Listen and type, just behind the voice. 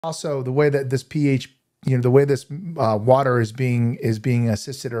Also, the way that this pH, the way this water is being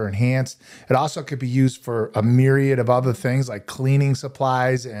assisted or enhanced, it also could be used for a myriad of other things like cleaning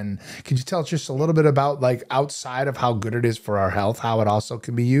supplies. And could you tell us just a little bit about, like, outside of how good it is for our health, how it also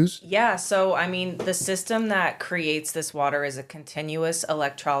can be used? Yeah, so I mean, the system that creates this water is a continuous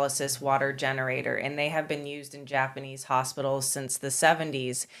electrolysis water generator, and they have been used in Japanese hospitals since the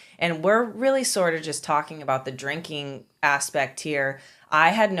 70s. And we're really sort of just talking about the drinking aspect here.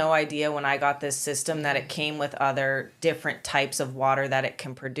 I had no idea when I got this system that it came with other different types of water that it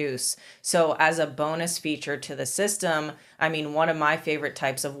can produce. So, as a bonus feature to the system, I mean, one of my favorite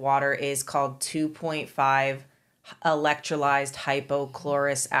types of water is called 2.5 electrolyzed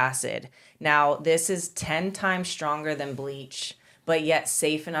hypochlorous acid. Now, this is 10 times stronger than bleach, but yet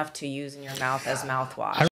safe enough to use in your mouth as mouthwash.